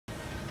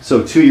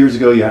So 2 years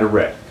ago you had a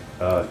wreck.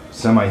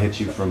 Semi hit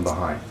you from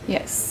behind.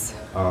 Yes.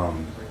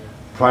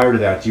 Prior to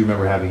that, do you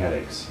remember having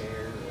headaches?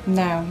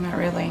 No, not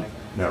really.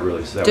 Not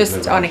really. So that just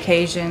was never on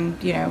occasion,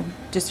 you know,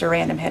 just a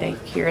random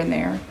headache here and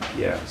there.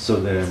 Yeah. So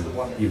then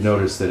you've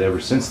noticed that ever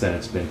since then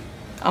it's been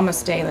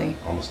almost daily.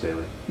 Almost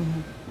daily.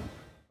 Mm-hmm.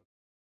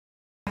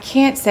 I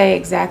can't say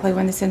exactly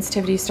when the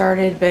sensitivity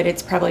started, but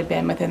it's probably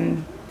been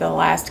within the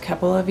last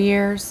couple of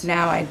years.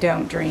 Now I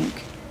don't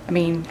drink. I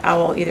mean, I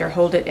will either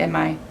hold it in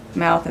my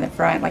mouth in the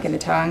front, like in the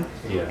tongue,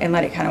 and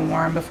let it kind of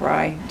warm before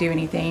I do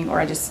anything, or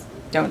I just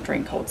don't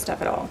drink cold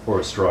stuff at all. Or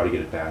a straw to get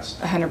it past.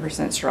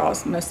 100%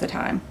 straws most of the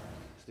time.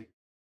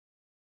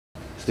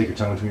 Stick your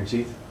tongue between your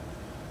teeth?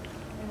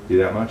 Do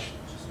that much?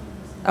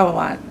 Oh, a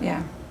lot,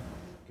 yeah.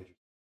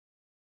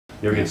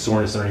 You ever get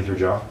soreness underneath your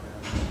jaw?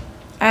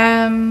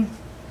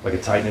 Like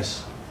a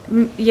tightness?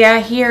 Yeah,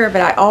 here,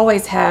 but I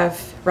always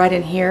have right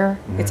in here.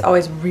 Mm-hmm. It's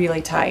always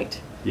really tight.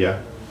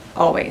 Yeah?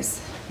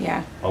 Always,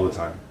 yeah. All the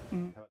time?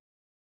 Mm-hmm.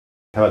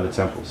 How about the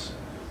temples?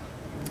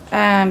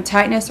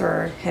 Tightness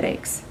or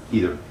headaches?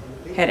 Either.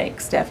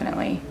 Headaches,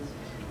 definitely.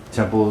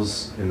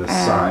 Temples in the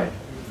side?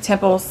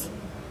 Temples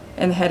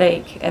and the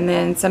headache, and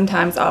then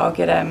sometimes I'll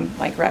get them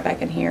like right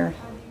back in here.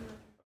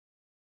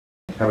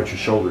 How about your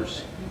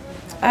shoulders?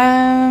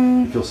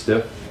 You feel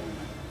stiff?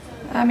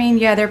 I mean,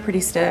 yeah, they're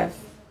pretty stiff.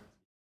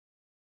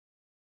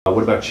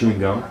 What about chewing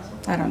gum?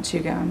 I don't chew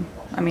gum.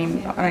 I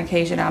mean, on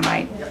occasion I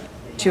might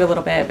chew a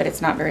little bit, but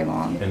it's not very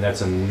long. And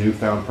that's a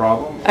newfound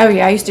problem? Oh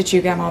yeah, I used to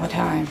chew gum all the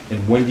time.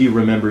 And when do you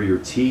remember your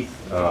teeth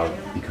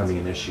becoming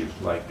an issue,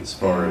 like as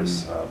far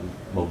as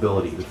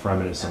mobility, the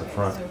firmness on the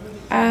front?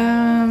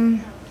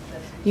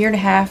 Year and a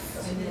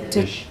half to,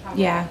 Ish.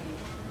 yeah.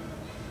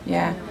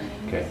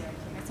 Okay.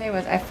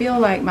 I feel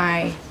like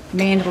my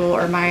mandible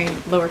or my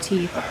lower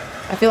teeth,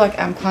 I feel like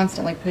I'm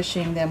constantly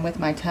pushing them with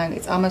my tongue.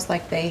 It's almost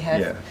like they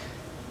have,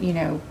 you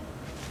know,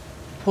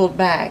 pulled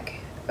back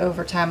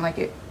over time, like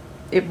it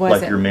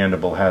wasn't. Like your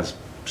mandible has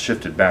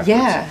shifted backwards.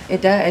 Yeah,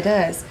 it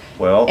does.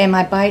 Well. And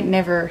my bite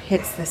never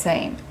hits the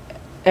same,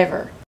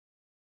 ever.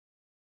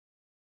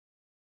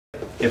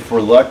 If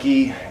we're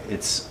lucky,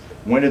 it's,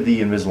 when did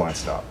the Invisalign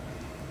stop?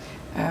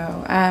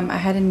 Oh, I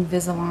had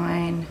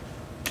Invisalign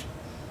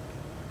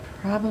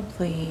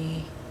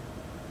probably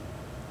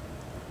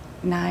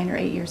 9 or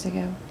 8 years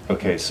ago.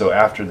 Okay, so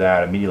after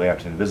that, immediately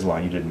after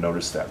Invisalign, you didn't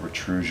notice that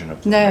protrusion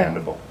of the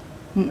mandible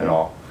at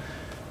all?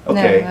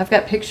 Okay. No, I've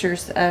got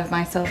pictures of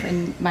myself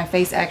and my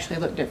face actually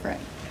looked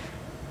different.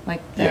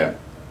 Like that. Yeah.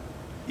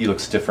 You look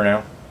stiffer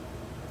now?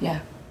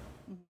 Yeah.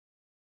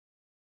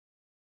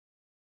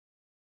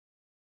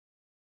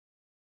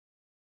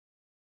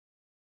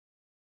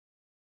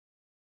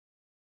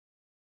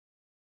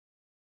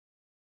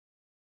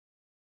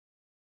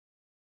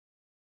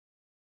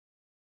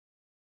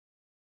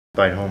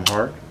 Bite home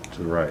hard to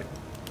the right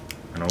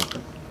and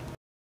open.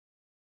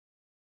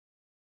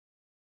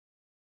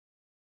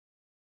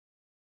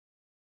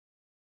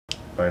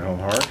 Bite home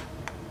hard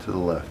to the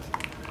left.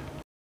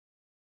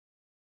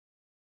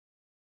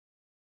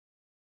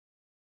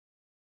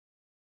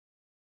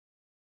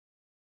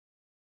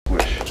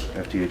 Squish,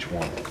 FDH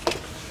 1.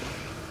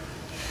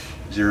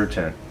 0 to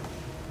 10.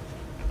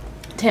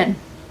 10.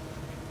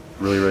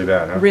 Really, really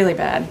bad, huh? Really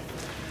bad.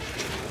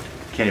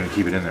 Can't even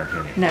keep it in there,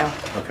 can you? No.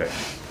 Okay.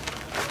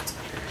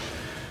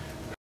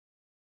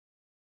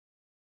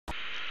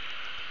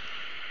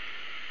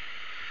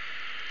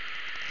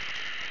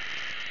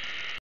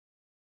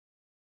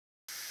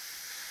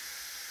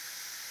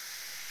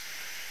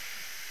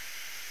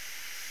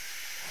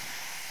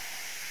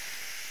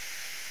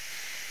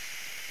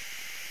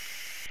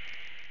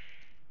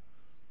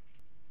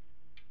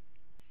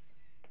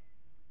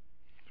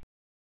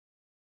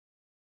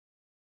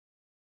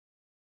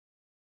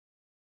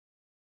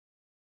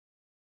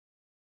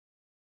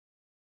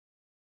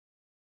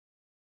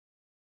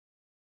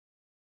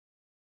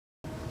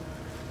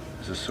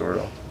 Is this sore at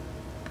all?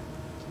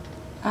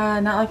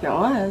 Not like it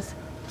was.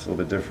 It's a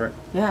little bit different?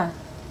 Yeah.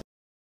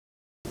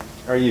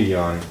 Are you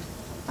yawning?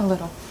 A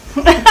little.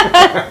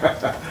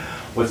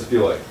 What's it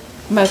feel like?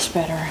 Much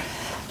better.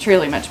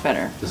 Truly much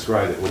better.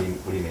 Describe it. What do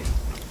you mean?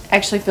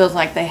 Actually feels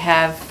like they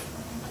have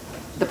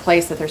the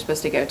place that they're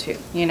supposed to go to.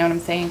 You know what I'm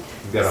saying?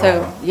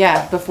 So,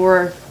 yeah,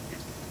 before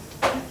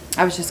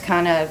I was just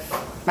kind of,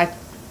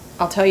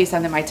 I'll tell you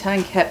something, my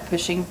tongue kept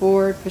pushing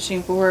forward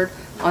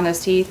on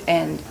those teeth,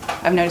 and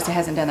I've noticed it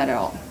hasn't done that at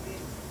all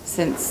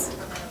since.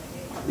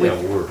 Yeah,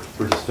 we're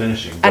just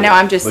finishing. I know,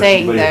 I'm just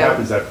saying but though. But it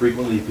happens that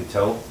frequently, you could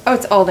tell? Oh,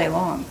 it's all day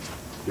long.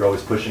 You're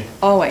always pushing?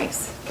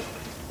 Always.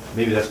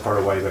 Maybe that's part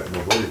of why you got the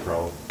mobility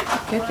problem.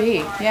 Could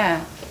be,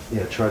 yeah.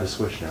 Yeah, try the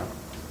squish now.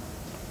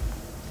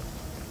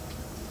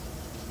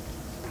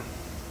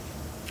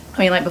 I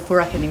mean, like before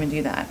I couldn't even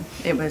do that.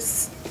 It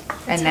was,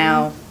 and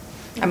now,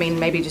 I mean,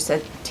 maybe just a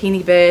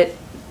teeny bit,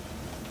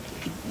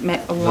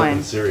 a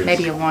 1,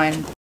 maybe a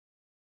 1.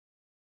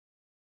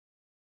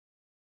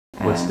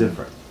 What's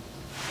different?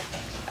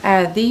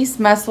 These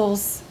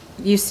muscles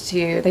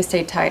they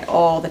stayed tight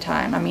all the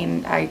time. I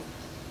mean, I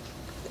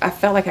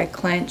felt like I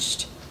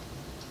clenched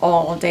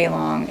all day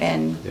long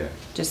and Yeah.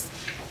 just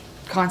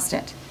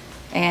constant.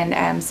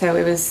 And so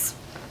it was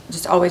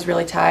just always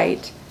really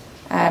tight.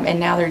 And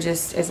now they're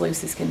just as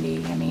loose as can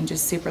be. I mean,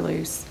 just super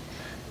loose,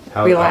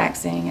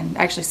 relaxing, and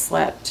actually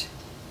slept.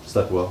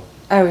 Slept well?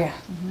 Oh, yeah.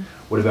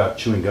 What about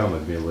chewing gum?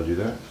 Have you been able to do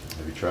that?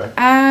 Have you tried?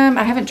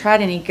 I haven't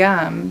tried any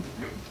gum,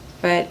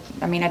 but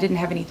I mean, I didn't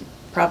have any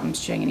problems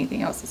chewing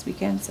anything else this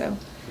weekend, so.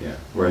 Yeah,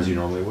 whereas you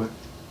normally would?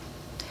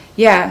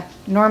 Yeah,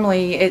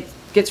 normally it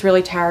gets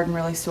really tired and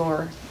really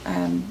sore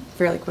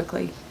fairly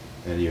quickly.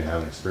 And you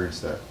haven't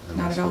experienced that? In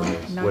Not most at all,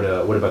 areas.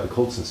 no. What about the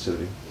cold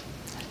sensitivity?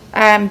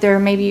 There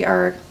maybe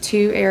are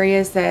 2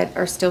 areas that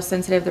are still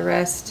sensitive. The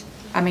rest,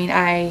 I mean,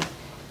 I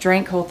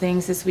drank cold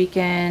things this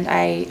weekend.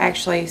 I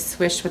actually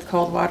swished with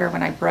cold water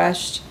when I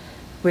brushed,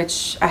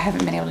 which I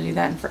haven't been able to do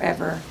that in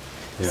forever.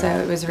 Yeah. So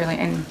it was really,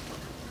 and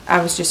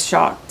I was just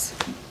shocked.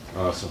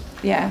 Awesome.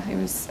 Yeah, it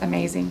was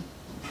amazing.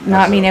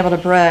 Not being able to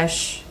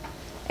brush,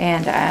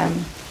 and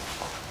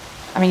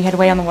I mean, you had to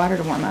wait on the water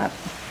to warm up.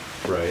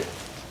 Right.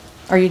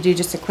 Or you do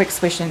just a quick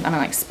swish and, I mean,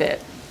 like spit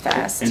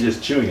fast. And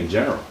just chewing in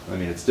general. I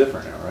mean, it's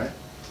different now, right?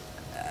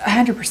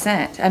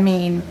 100%. I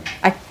mean,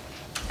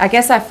 I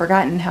guess I've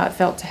forgotten how it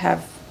felt to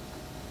have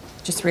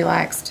just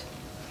relaxed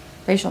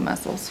facial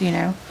muscles, you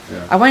know?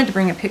 Yeah. I wanted to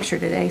bring a picture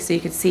today so you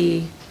could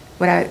see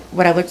what I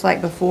looked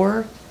like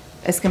before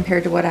as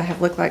compared to what I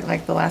have looked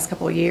like the last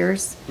couple of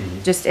years,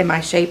 just in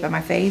my shape of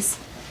my face.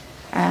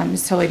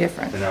 It's totally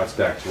different. And now it's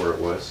back to where it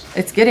was?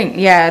 It's getting,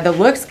 yeah, the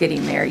look's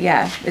getting there,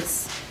 yeah.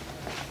 It's,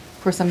 of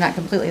course, I'm not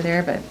completely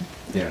there, but.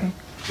 Yeah. Okay.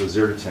 So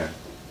 0 to 10.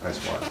 Nice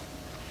one.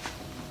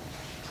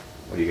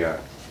 What do you got?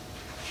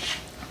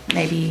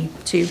 Maybe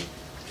 2.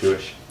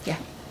 2-ish? Yeah.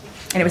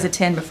 And it was a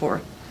 10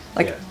 before,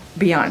 like Yeah.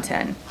 beyond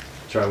 10.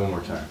 Try one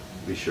more time.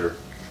 Be sure.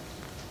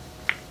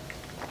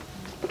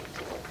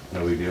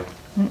 No big deal?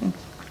 Mm-mm.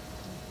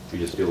 You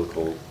just feel the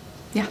cold?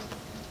 Yeah.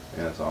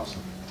 Yeah, that's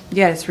awesome.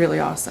 Yeah, it's really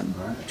awesome.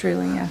 All right.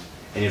 Truly, yeah.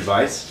 Any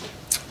advice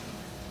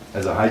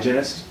as a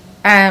hygienist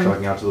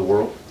talking out to the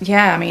world?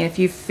 Yeah, I mean, if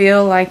you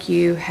feel like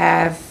you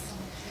have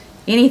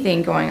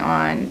anything going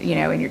on, you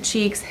know, in your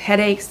cheeks,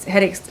 headaches,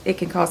 it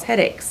can cause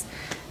headaches.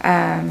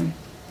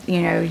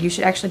 You know, you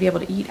should actually be able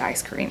to eat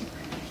ice cream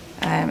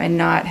and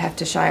not have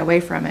to shy away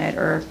from it,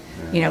 or,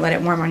 you know, let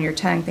it warm on your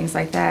tongue, things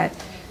like that.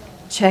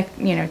 Check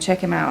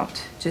him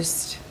out.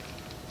 Just,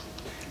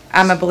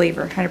 I'm a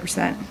believer,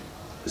 100%.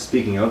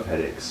 Speaking of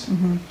headaches,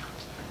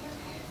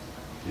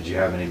 did you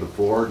have any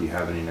before? Do you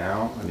have any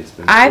now? I mean, it's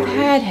been I've 4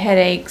 had days.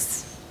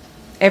 headaches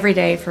every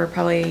day for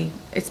probably,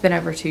 it's been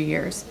over 2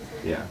 years.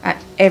 Yeah.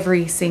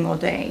 Every single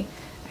day.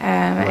 What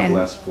about the And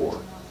last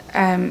 4?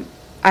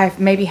 I've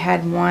maybe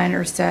had 1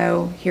 or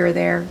so here or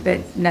there,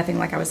 but nothing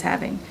like I was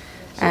having.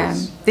 So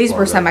it's These far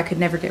were some better. I could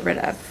never get rid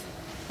of.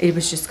 It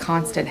was just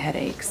constant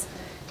headaches.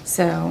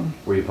 So,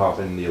 Were you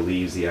popping the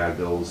Aleve, the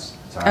Advils,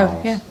 Tylenol?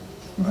 oh, yeah.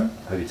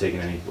 Have you taken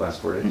any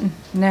last 4 days?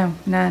 No,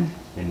 none.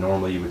 And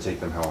normally you would take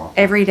them how often?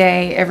 Every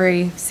day,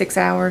 every 6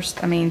 hours.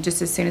 I mean,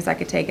 just as soon as I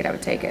could take it, I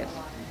would take it.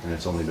 And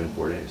it's only been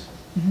 4 days.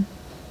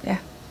 Yeah.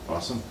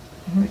 Awesome.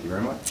 Thank you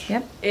very much.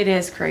 Yep. It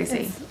is crazy.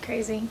 It's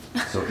crazy.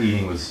 So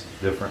eating was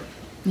different,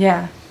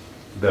 Yeah.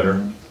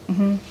 better.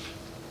 Yeah.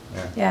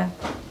 Yeah.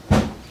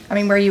 I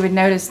mean, where you would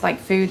notice like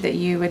food that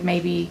you would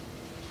maybe,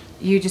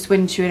 you just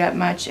wouldn't chew it up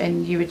much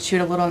and you would chew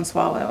it a little and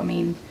swallow. I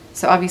mean,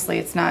 so obviously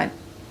it's not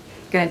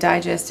going to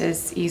digest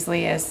as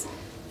easily as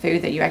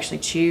food that you actually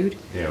chewed.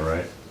 Yeah,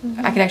 right.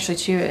 I could actually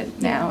chew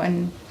it now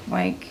and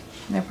like,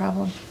 no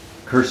problem.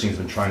 Kirsten's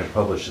been trying to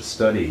publish a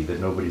study that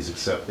nobody's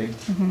accepting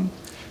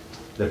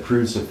that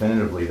proves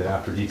definitively that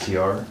after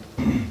DTR,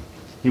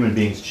 human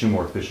beings chew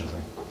more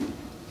efficiently.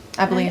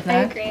 I believe I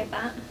that. agree with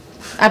that.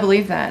 I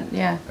believe that,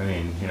 yeah. I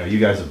mean, you know, you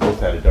guys have both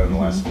had it done in the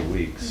last few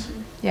weeks.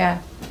 Yeah.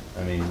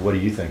 I mean, what do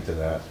you think to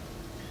that?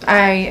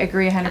 I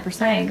agree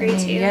 100%. I agree,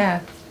 too.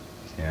 Yeah.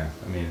 Yeah,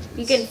 I mean,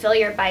 You it's- can feel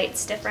your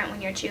bites different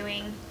when you're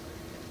chewing.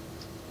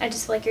 I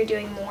just feel like you're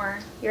doing more.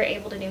 You're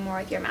able to do more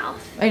with your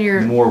mouth, And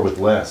you're, more with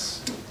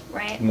less,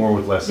 right? more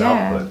with less yeah.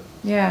 output.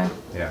 Yeah.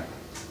 Yeah,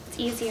 It's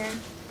easier.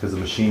 because the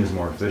machine is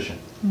more efficient.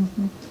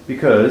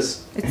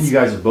 Because It's- you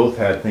guys have both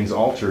had things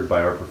altered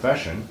by our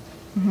profession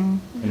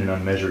in an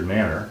unmeasured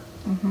manner,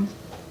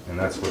 and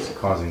that's what's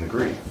causing the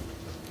grief.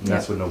 And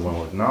that's what no one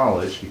will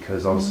acknowledge,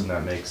 because all of a sudden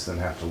that makes them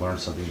have to learn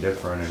something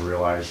different and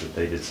realize that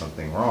they did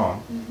something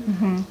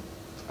wrong.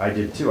 I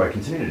did too. I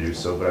continue to do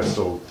so, but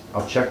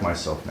I'll check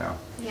myself now.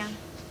 Yeah.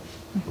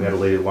 We had a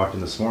lady that walked in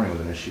this morning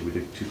with an issue. We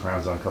did 2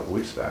 crowns on a couple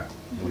weeks back.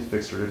 And we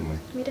fixed her, didn't we?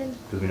 We did.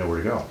 Because we know where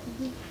to go.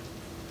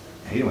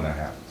 I hate it when that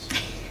happens.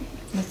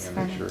 That's Yeah,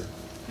 make fine. sure.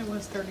 It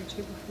was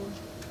 32 before.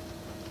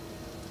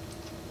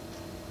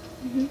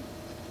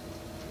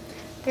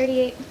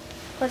 38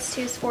 plus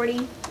 2 is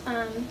 40.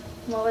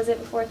 What was it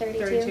before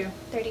 32? 32.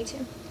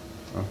 32.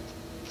 Oh,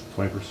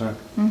 20%.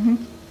 Mm-hmm.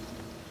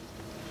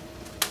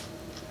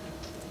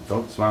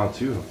 Don't smile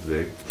too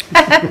big.